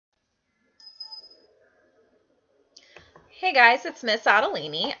Hey guys, it's Miss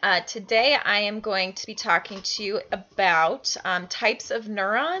Ottolini. Today I am going to be talking to you about types of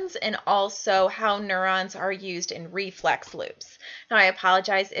neurons and also how neurons are used in reflex loops. Now I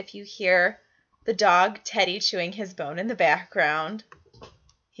apologize if you hear the dog Teddy chewing his bone in the background.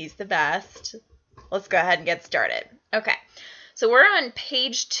 He's the best. Let's go ahead and get started. Okay, so we're on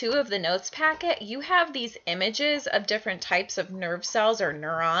page 2 of the notes packet. You have these images of different types of nerve cells or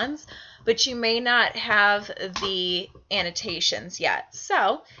neurons, but you may not have the annotations yet.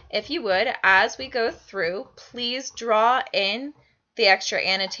 So if you would, as we go through, please draw in the extra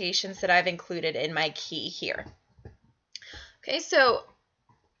annotations that I've included in my key here. Okay, so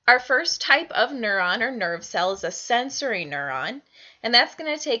our first type of neuron or nerve cell is a sensory neuron, and that's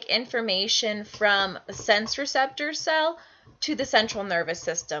going to take information from a sense receptor cell to the central nervous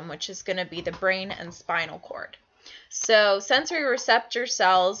system, which is going to be the brain and spinal cord. So sensory receptor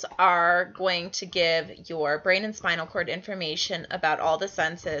cells are going to give your brain and spinal cord information about all the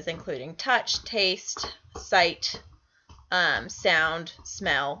senses, including touch, taste, sight, sound,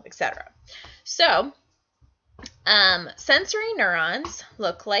 smell, etc. So sensory neurons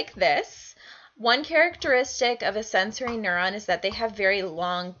look like this. One characteristic of a sensory neuron is that they have very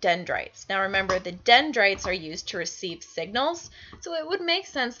long dendrites. Now remember, the dendrites are used to receive signals, so it would make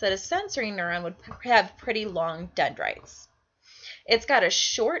sense that a sensory neuron would have pretty long dendrites. It's got a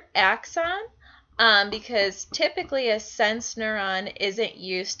short axon because typically a sense neuron isn't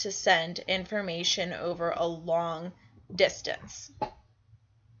used to send information over a long distance.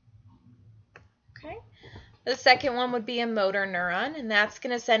 Okay. The second one would be a motor neuron, and that's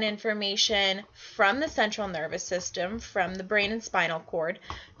going to send information from the central nervous system, from the brain and spinal cord,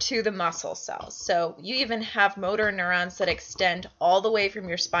 to the muscle cells. So you even have motor neurons that extend all the way from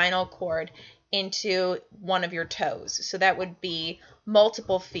your spinal cord into one of your toes. So that would be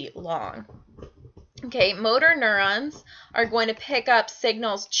multiple feet long. Okay, motor neurons are going to pick up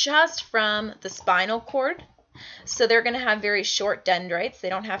signals just from the spinal cord. So they're going to have very short dendrites. They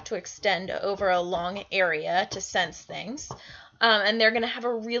don't have to extend over a long area to sense things. And they're going to have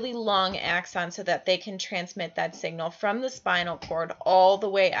a really long axon so that they can transmit that signal from the spinal cord all the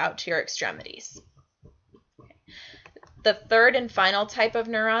way out to your extremities. The third and final type of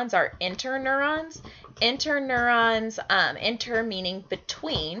neurons are interneurons. Interneurons, inter meaning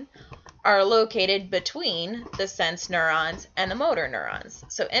between, are located between the sense neurons and the motor neurons.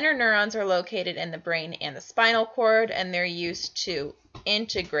 So interneurons are located in the brain and the spinal cord, and they're used to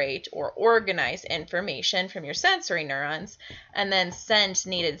integrate or organize information from your sensory neurons and then send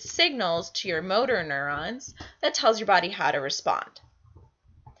needed signals to your motor neurons that tells your body how to respond.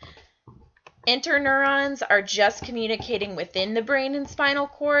 Interneurons are just communicating within the brain and spinal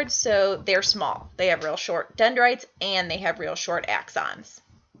cord, so they're small. They have real short dendrites and they have real short axons.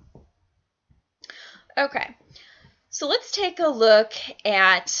 Okay, so let's take a look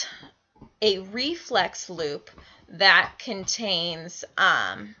at a reflex loop that contains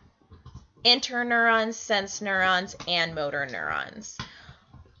interneurons, sense neurons, and motor neurons.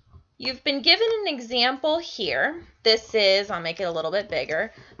 You've been given an example here. This is, I'll make it a little bit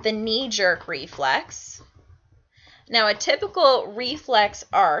bigger, the knee-jerk reflex. Now, a typical reflex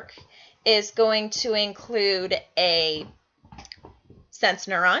arc is going to include a sense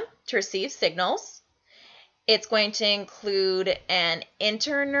neuron to receive signals. It's going to include an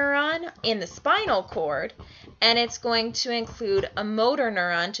interneuron in the spinal cord, and it's going to include a motor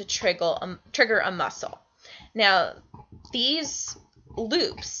neuron to trigger a muscle. Now, these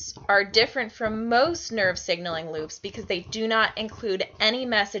loops are different from most nerve signaling loops because they do not include any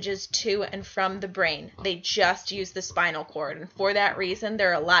messages to and from the brain. They just use the spinal cord, and for that reason,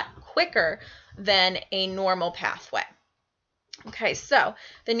 they're a lot quicker than a normal pathway. Okay, so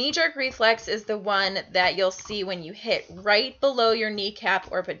the knee-jerk reflex is the one that you'll see when you hit right below your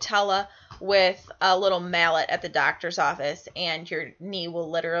kneecap or patella with a little mallet at the doctor's office, and your knee will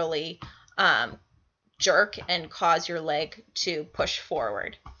literally jerk and cause your leg to push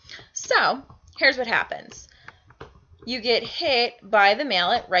forward. So here's what happens. You get hit by the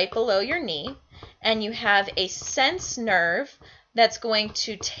mallet right below your knee, and you have a sense nerve that's going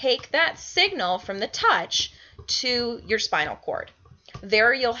to take that signal from the touch to your spinal cord.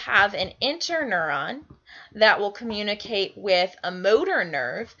 There you'll have an interneuron that will communicate with a motor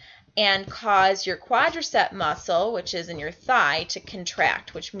nerve and cause your quadricep muscle, which is in your thigh, to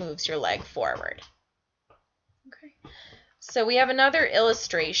contract, which moves your leg forward. Okay. So we have another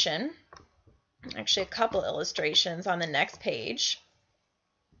illustration, actually a couple illustrations on the next page.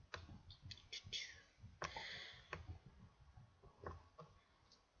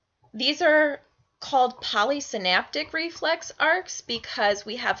 These are called polysynaptic reflex arcs because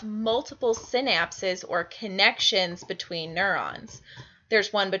we have multiple synapses or connections between neurons.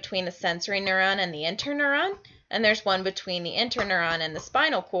 There's one between the sensory neuron and the interneuron, and there's one between the interneuron and the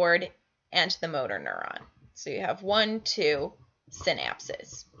spinal cord and the motor neuron. So you have 1, 2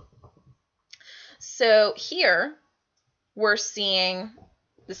 synapses. So here we're seeing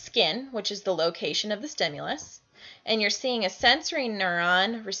the skin, which is the location of the stimulus, and you're seeing a sensory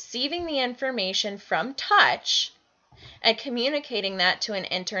neuron receiving the information from touch and communicating that to an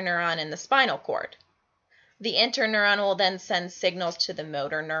interneuron in the spinal cord. The interneuron will then send signals to the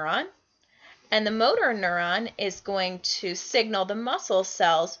motor neuron, and the motor neuron is going to signal the muscle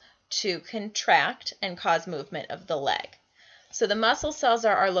cells to contract and cause movement of the leg. So the muscle cells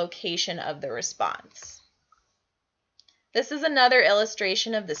are our location of the response. This is another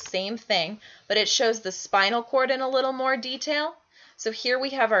illustration of the same thing, but it shows the spinal cord in a little more detail. So here we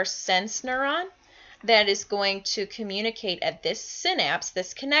have our sense neuron that is going to communicate at this synapse,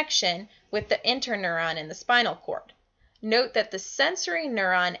 this connection, with the interneuron in the spinal cord. Note that the sensory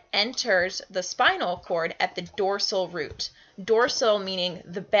neuron enters the spinal cord at the dorsal root. Dorsal meaning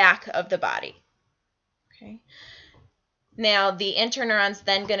the back of the body. Okay. Now, the interneuron is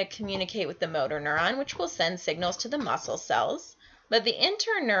then going to communicate with the motor neuron, which will send signals to the muscle cells. But the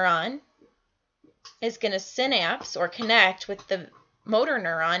interneuron is going to synapse or connect with the motor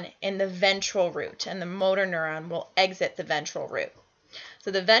neuron in the ventral root, and the motor neuron will exit the ventral root.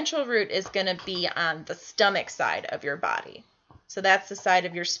 So the ventral root is going to be on the stomach side of your body. So that's the side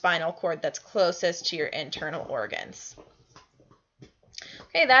of your spinal cord that's closest to your internal organs.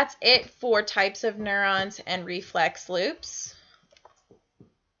 Okay, that's it for types of neurons and reflex loops.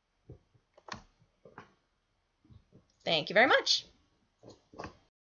 Thank you very much.